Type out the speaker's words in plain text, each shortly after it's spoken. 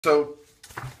So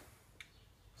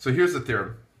here's the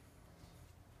theorem.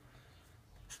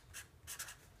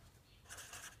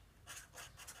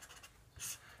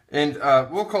 And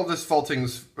we'll call this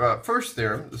Falting's first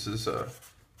theorem. This is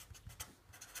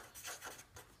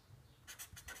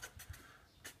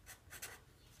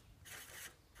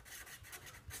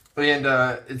and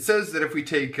it says that if we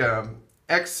take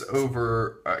x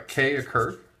over k, a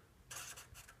curve,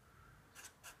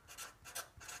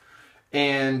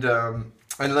 and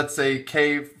let's say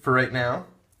k for right now,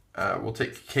 we'll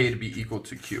take k to be equal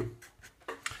to q.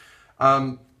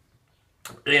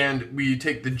 And we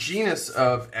take the genus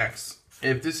of x.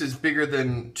 If this is bigger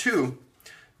than 2,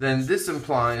 then this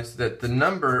implies that the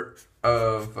number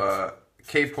of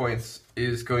k points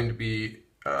is going to be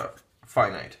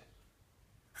finite.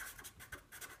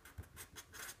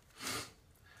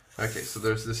 Okay, so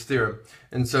there's this theorem.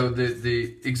 And so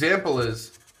the example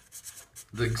is,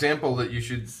 the example that you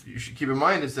should keep in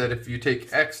mind is that if you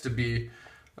take x to be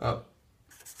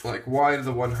like y to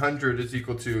the 100 is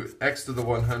equal to x to the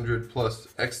 100 plus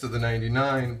x to the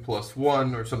 99 plus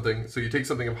 1 or something. So you take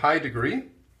something of high degree.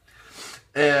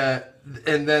 And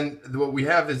then what we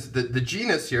have is the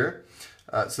genus here.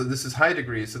 So this is high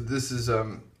degree. So this is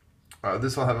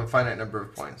this will have a finite number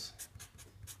of points.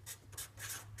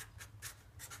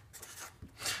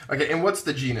 Okay, and what's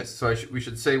the genus? So we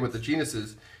should say what the genus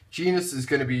is. Genus is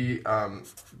going to be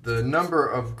the number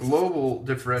of global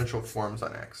differential forms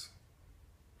on x.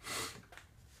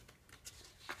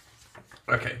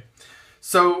 Okay,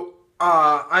 so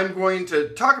I'm going to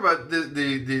talk about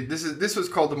this was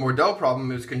called the Mordell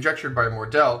problem. It was conjectured by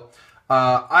Mordell.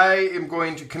 I am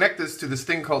going to connect this to this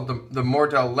thing called the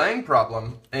Mordell-Lang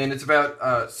problem, and it's about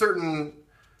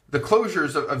the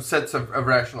closures of sets of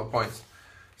rational points.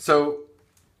 So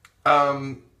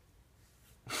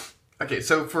okay,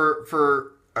 so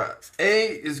for A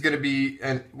is going to be,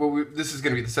 and well, this is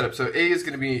going to be the setup. So A is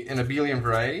going to be an abelian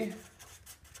variety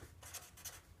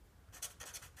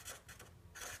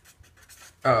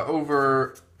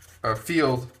over a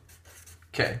field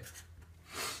K.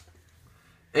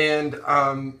 And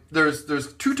there's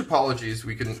two topologies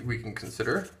we can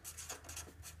consider.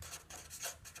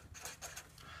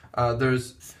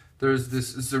 There's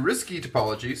this Zariski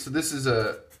topology. So this is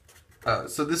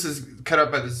this is cut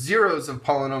out by the zeros of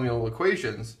polynomial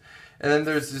equations, and then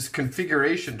there's this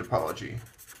configuration topology.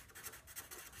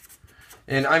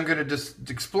 And I'm going to just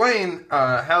explain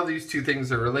how these two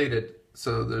things are related.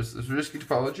 So there's this Zariski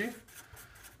topology,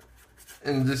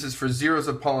 and this is for zeros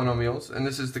of polynomials, and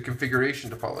this is the configuration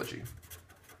topology.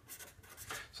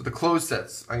 So the closed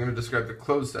sets, I'm going to describe the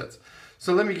closed sets.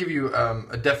 So let me give you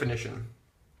a definition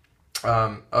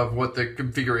of what the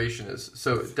configuration is.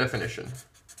 So definition.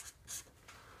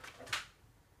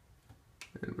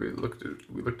 And we look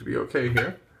to be okay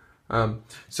here.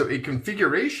 So a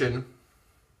configuration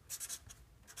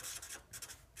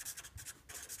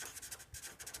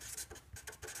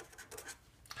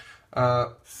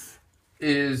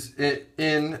is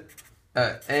in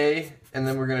A, and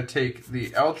then we're going to take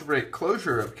the algebraic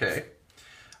closure of K,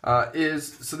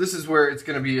 so this is where it's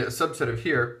going to be a subset of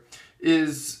here,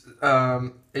 is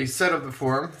a set of the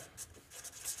form.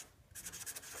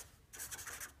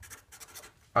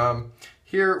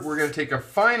 Here we're going to take a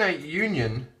finite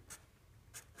union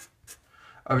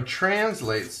of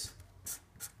translates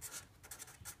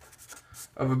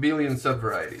of abelian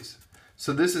subvarieties.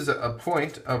 So this is a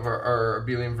point of our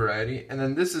abelian variety, and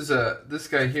then this is this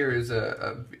guy here is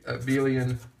a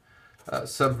abelian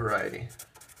subvariety.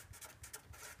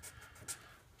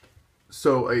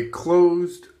 So a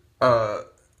closed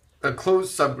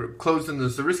subgroup, closed in the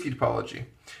Zariski topology.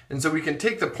 And so we can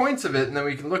take the points of it, and then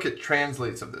we can look at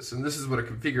translates of this, and this is what a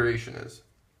configuration is.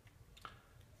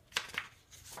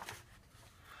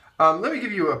 Let me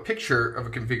give you a picture of a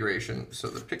configuration. So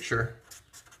the picture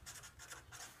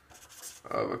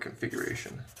of a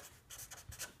configuration.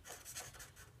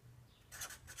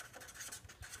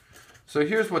 So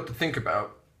here's what to think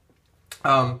about.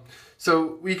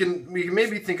 So we can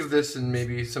maybe think of this in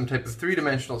maybe some type of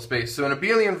three-dimensional space. So an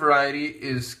abelian variety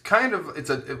is kind of,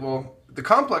 well, the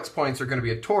complex points are going to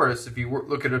be a torus if you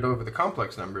look at it over the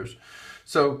complex numbers.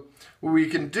 So what we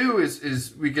can do is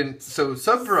so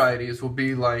subvarieties will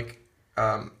be like,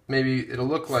 maybe it'll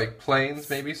look like planes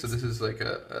maybe, so this is like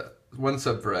one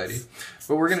subvariety,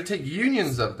 but we're going to take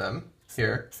unions of them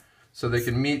here, so they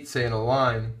can meet, say, in a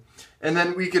line, and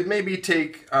then we could maybe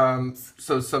take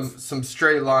so some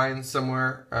stray lines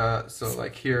somewhere, so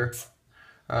like here,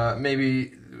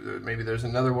 maybe there's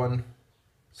another one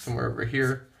somewhere over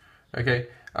here, okay,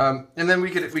 and then we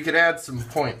could add some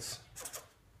points,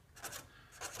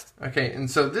 okay,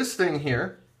 and so this thing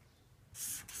here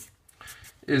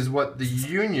is what the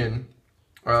union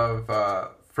of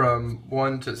from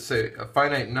 1 to, say, a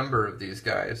finite number of these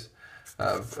guys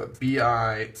of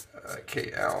bi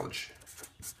k alg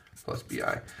plus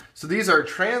bi. So these are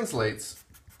translates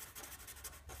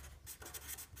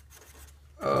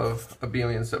of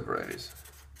abelian subvarieties.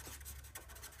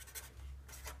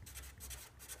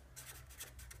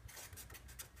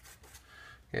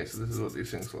 Okay, so this is what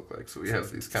these things look like. So we have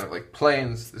these kind of like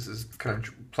planes. This is kind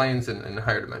of planes in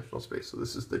higher dimensional space. So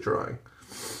this is the drawing.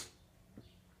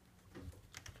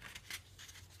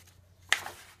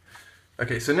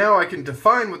 Okay, so now I can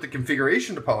define what the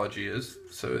configuration topology is.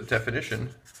 So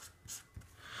definition.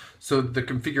 So the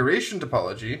configuration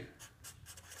topology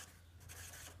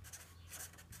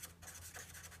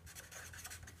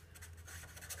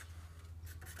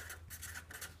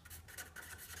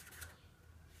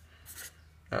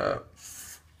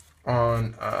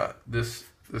on this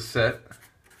set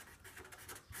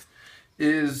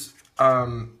is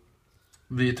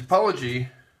the topology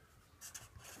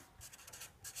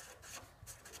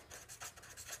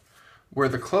where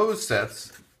the closed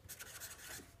sets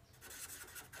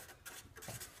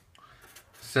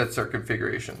are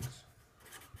configurations.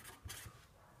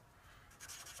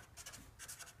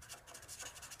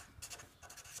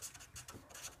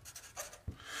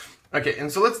 Okay,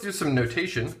 and so let's do some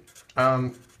notation.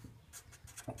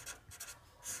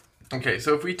 Okay,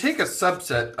 so if we take a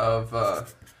subset of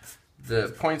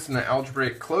the points in the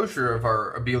algebraic closure of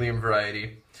our abelian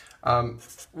variety,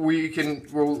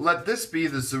 we'll let this be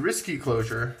the Zariski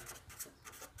closure.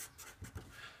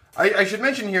 I should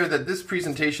mention here that this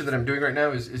presentation that I'm doing right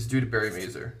now is due to Barry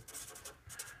Mazur.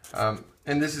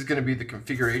 And this is going to be the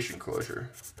configuration closure.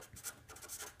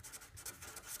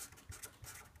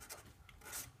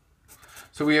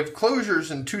 So we have closures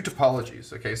in two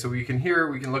topologies. Okay, so we can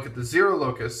look at the zero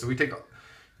locus. So we take,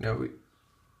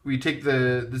 we take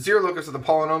the zero locus of the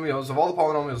polynomials, of all the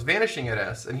polynomials vanishing at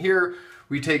S, and here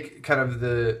we take kind of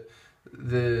the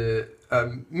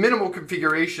minimal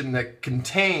configuration that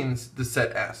contains the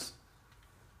set S.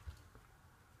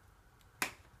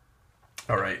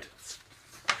 All right.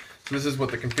 So this is what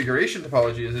the configuration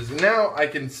topology is. And now I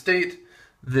can state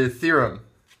the theorem.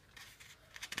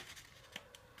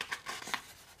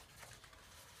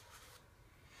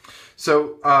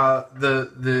 So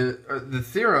the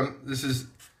theorem, this is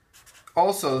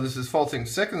Falting's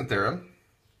second theorem.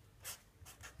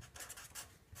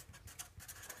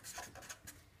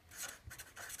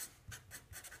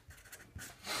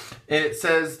 And it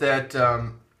says that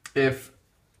if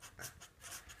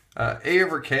A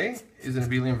over K is an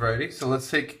abelian variety, so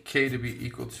let's take K to be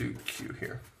equal to Q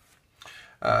here.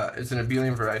 It's an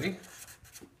abelian variety.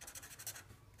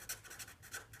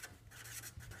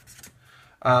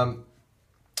 And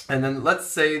then let's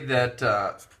say that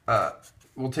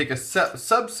we'll take a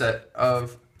subset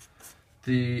of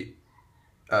the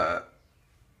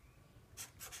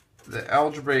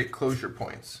algebraic closure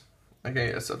points. Okay,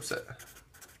 a subset.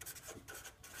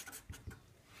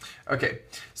 Okay,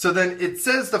 so then it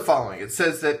says the following. It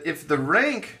says that if the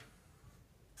rank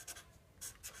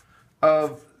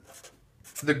of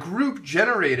the group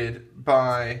generated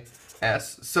by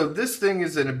S, so this thing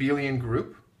is an abelian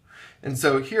group, and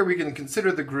so here we can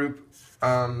consider the group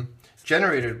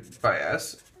generated by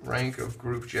S, rank of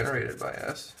group generated by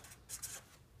S.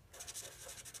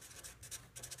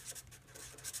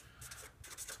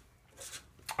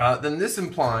 Then this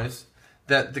implies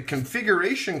that the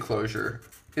configuration closure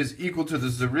is equal to the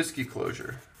Zariski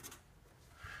closure.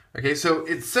 Okay, so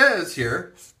it says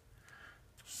here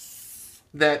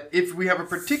that if we have a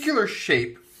particular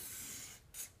shape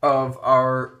of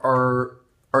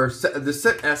the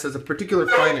set S as a particular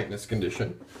finiteness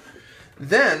condition,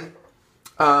 then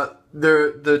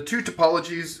the two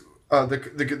topologies,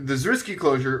 the Zariski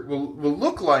closure will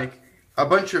look like a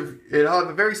bunch of, it'll have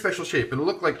a very special shape. It'll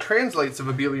look like translates of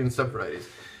abelian subvarieties.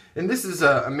 And this is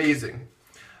amazing.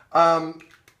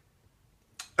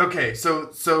 Okay,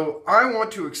 so I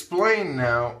want to explain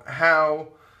now how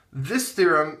this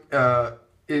theorem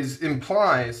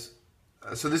implies.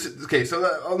 So this is okay. So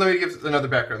let me give another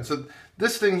background. So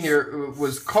this thing here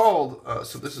was called.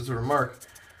 So this is a remark.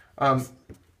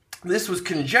 This was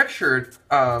conjectured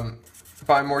by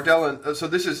Mordell. So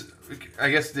this is, I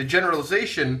guess, the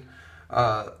generalization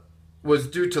was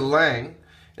due to Lang,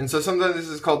 and so sometimes this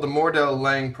is called the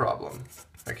Mordell-Lang problem.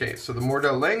 Okay, so the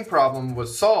Mordell-Lang problem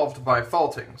was solved by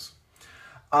Faltings.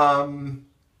 All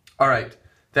right,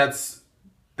 that's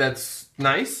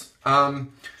nice.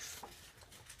 I'm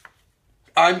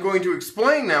going to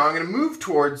explain now. I'm going to move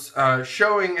towards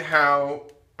showing how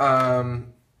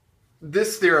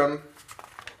this theorem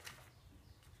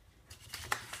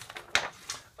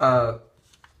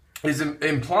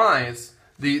implies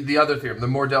the other theorem, the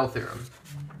Mordell theorem.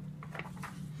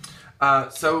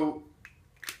 So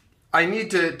I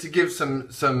need to give some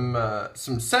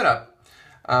setup.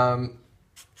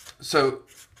 So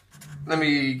let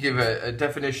me give a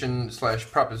definition /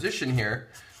 proposition here.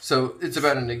 So it's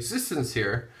about an existence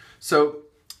here. So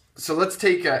let's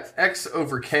take x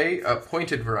over k, a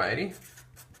pointed variety.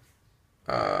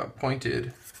 Then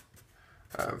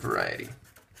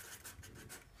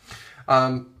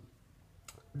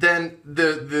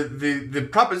the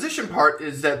proposition part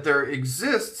is that there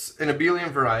exists an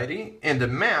abelian variety and a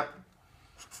map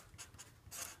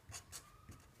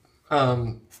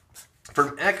from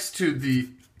x to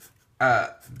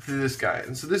this guy.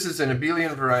 And so this is an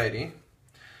abelian variety.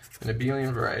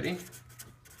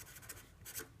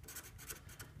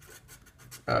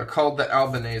 Called the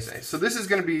Albanese. So this is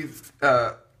going to be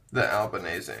the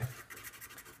Albanese.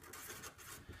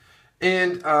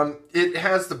 And it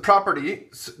has the property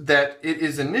that it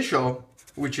is initial,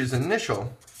 which is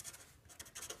initial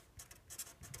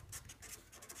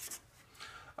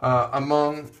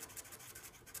among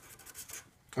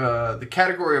the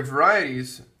category of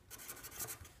varieties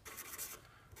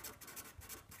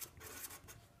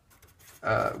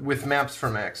with maps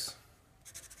from X.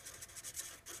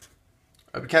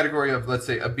 A category of, let's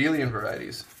say, abelian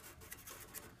varieties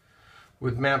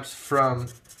with maps from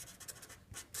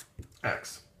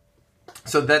X.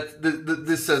 So that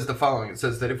this says the following. It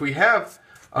says that if we have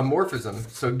a morphism,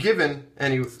 so given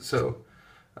any, so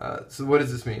what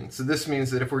does this mean? So this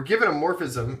means that if we're given a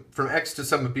morphism from X to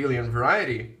some abelian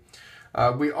variety,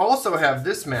 we also have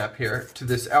this map here to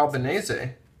this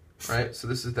Albanese, right? So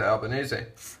this is the Albanese.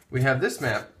 We have this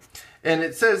map, and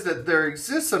it says that there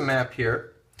exists a map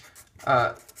here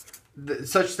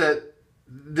such that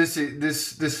this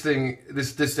diagram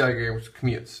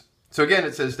commutes. So again,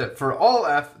 it says that for all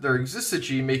f, there exists a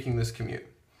g making this commute.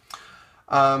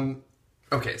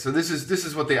 Okay, so this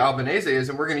is what the Albanese is,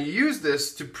 and we're going to use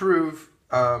this to prove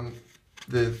we're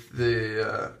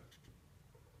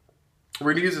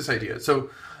going to use this idea.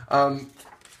 So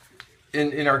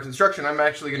in our construction, I'm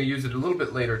actually going to use it a little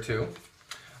bit later too.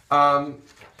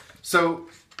 So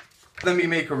let me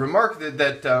make a remark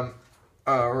that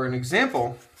or an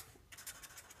example.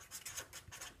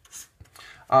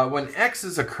 When x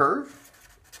is a curve,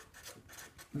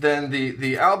 then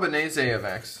the Albanese of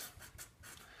x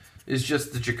is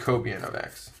just the Jacobian of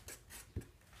x.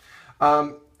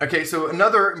 Okay, so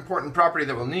another important property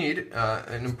that we'll need,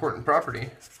 an important property,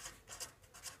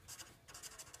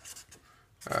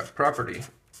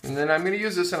 and then I'm going to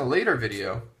use this in a later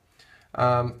video.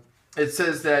 It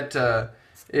says that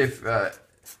if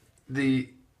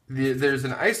there's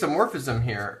an isomorphism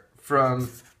here from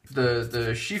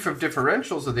the sheaf of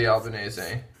differentials of the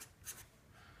Albanese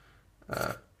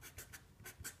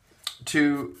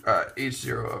to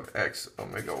H0 of x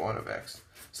omega 1 of x.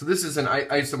 So this is an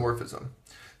isomorphism.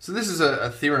 So this is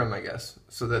a theorem, I guess,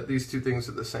 so that these two things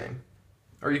are the same.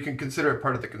 Or you can consider it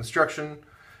part of the construction.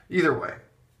 Either way.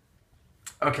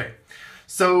 Okay,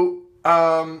 so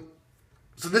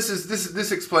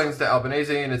this explains the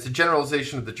Albanese, and it's a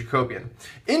generalization of the Jacobian.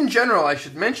 In general, I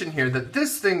should mention here that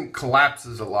this thing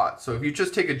collapses a lot. So if you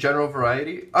just take a general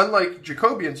variety, unlike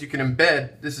Jacobians, you can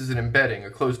embed. This is an embedding, a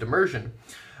closed immersion.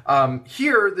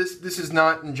 Here, this is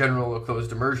not in general a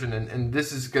closed immersion, and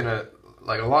this is gonna,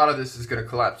 like a lot of this is gonna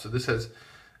collapse. So this has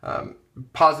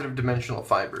positive dimensional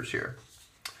fibers here.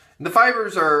 And the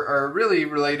fibers are really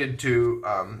related to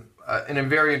an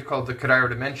invariant called the Carrera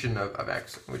dimension of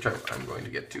x, which I'm going to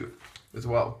get to as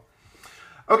well.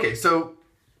 Okay, so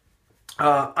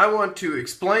I want to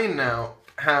explain now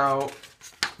how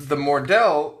the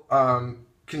Mordell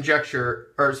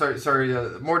conjecture, or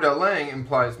Mordell-Lang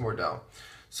implies Mordell.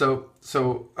 So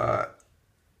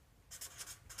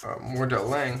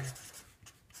Mordell-Lang,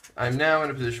 I'm now in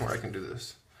a position where I can do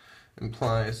this.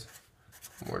 Implies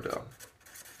Mordell.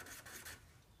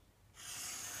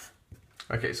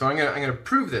 Okay, so I'm gonna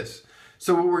prove this.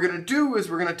 So what we're gonna do is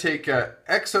we're gonna take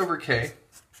x over k.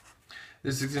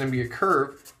 This is gonna be a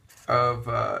curve of,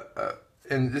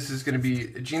 and this is gonna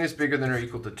be a genus bigger than or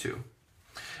equal to 2.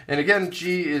 And again,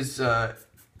 g is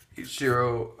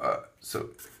H0, so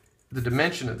the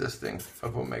dimension of this thing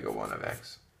of omega 1 of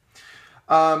x.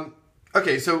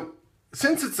 Okay, so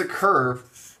since it's a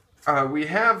curve, we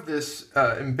have this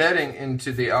embedding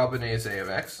into the Albanese of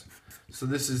x. So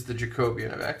this is the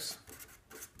Jacobian of x.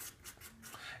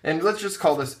 And let's just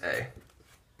call this A.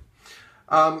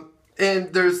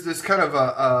 And there's this kind of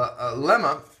a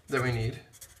lemma that we need.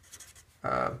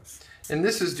 And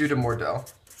this is due to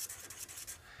Mordell.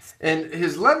 And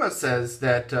his lemma says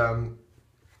that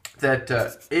that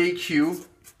AQ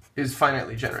is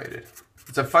finitely generated.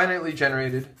 It's a finitely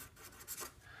generated,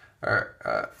 or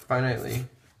finitely,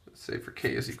 let's say for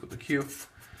K is equal to Q,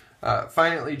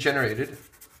 finitely generated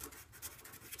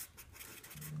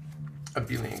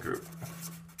abelian group.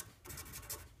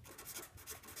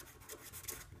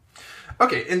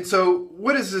 Okay, and so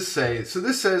what does this say? So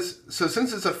this says, so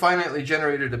since it's a finitely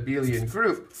generated abelian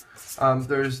group,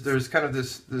 there's kind of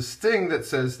this thing that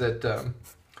says that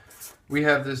we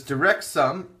have this direct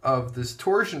sum of this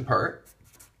torsion part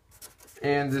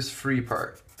and this free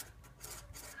part.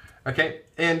 Okay,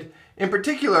 and in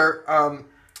particular,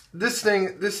 this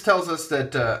tells us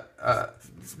that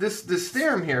this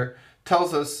theorem here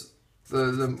tells us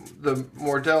the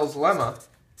Mordell's lemma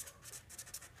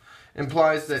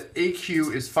implies that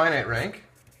AQ is finite rank.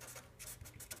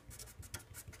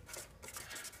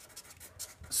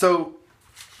 So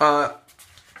we're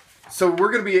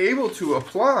going to be able to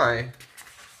apply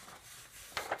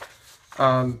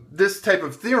this type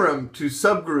of theorem to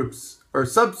subgroups or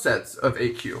subsets of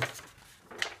AQ.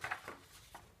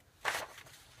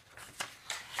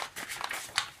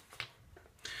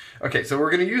 Okay, so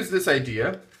we're going to use this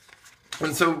idea.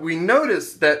 And so we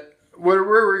notice that where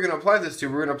we're going to apply this to,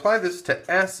 we're going to apply this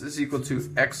to S is equal to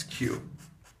XQ.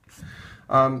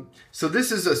 So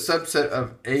this is a subset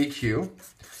of AQ.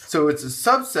 So it's a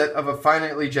subset of a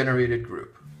finitely generated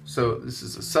group. So this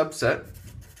is a subset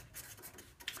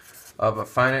of a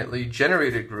finitely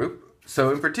generated group.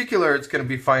 So in particular, it's going to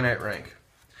be finite rank.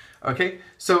 Okay,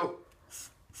 so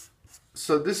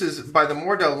this is by the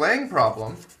Mordell-Lang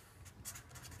problem.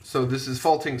 So this is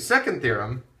Falting's second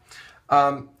theorem.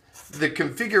 The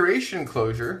configuration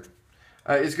closure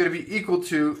is going to be equal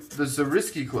to the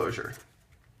Zariski closure.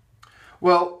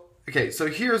 Well, okay, so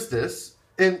here's this.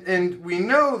 And we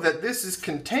know that this is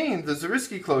contained, the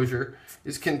Zariski closure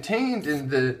is contained in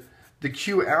the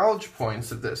Q-alge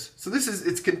points of this. So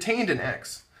it's contained in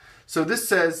X. So this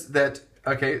says that,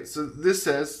 okay, so this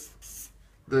says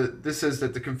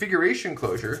that the configuration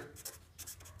closure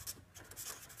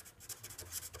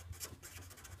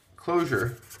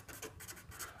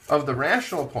of the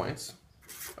rational points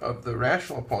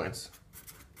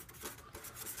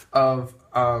of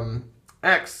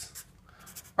X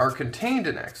are contained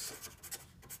in X.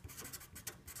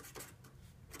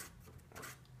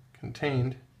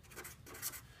 Contained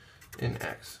in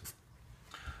X.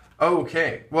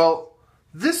 Okay, well,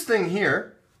 this thing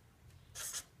here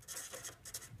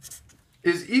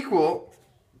is equal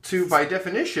to, by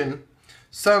definition,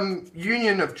 some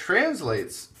union of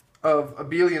translates of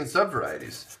abelian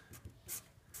subvarieties.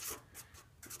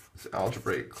 It's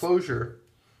algebraic closure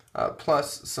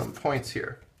plus some points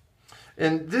here.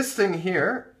 And this thing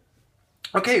here,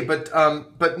 okay, but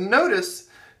notice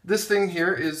this thing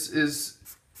here is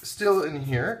still in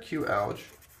here, Q-alge.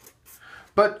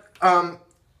 But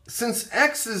since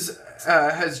X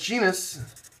has genus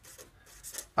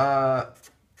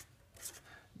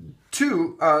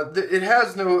 2,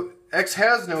 X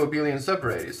has no abelian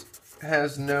subvarieties.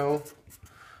 Has no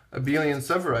abelian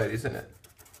subvarieties in it.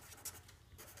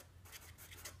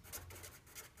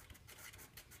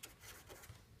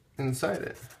 Inside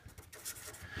it.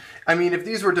 I mean, if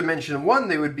these were dimension 1,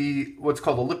 they would be what's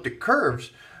called elliptic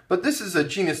curves, but this is a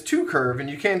genus 2 curve,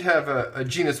 and you can't have a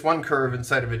genus 1 curve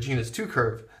inside of a genus 2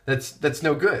 curve. That's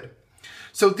no good.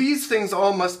 So these things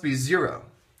all must be 0.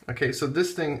 Okay, so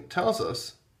this thing tells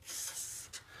us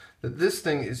that this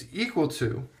thing is equal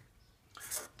to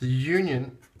the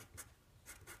union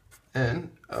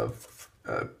n of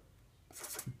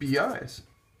BIs.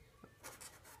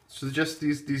 So just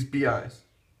these BIs.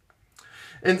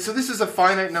 And so this is a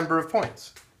finite number of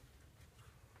points.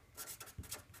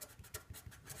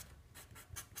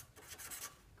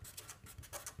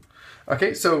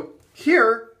 Okay, so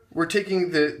here we're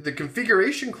taking the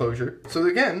configuration closure. So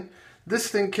again, this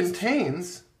thing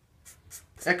contains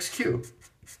XQ.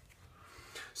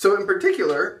 So in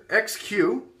particular,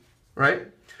 XQ, right,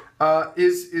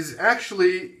 is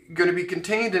actually going to be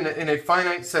contained in a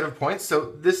finite set of points.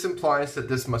 So this implies that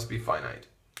this must be finite.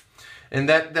 And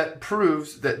that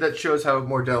proves, that shows how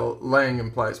Mordell-Lang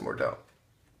implies Mordell.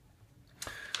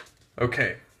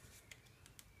 Okay.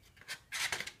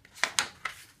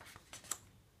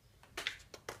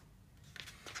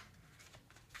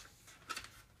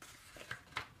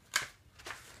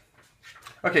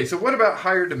 Okay, so what about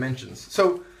higher dimensions?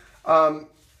 So, I'm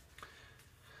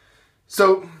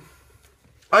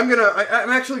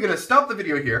actually gonna stop the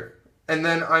video here, and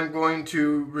then I'm going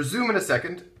to resume in a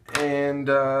second, and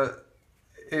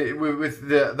with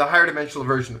the higher dimensional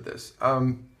version of this.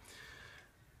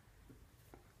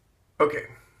 Okay.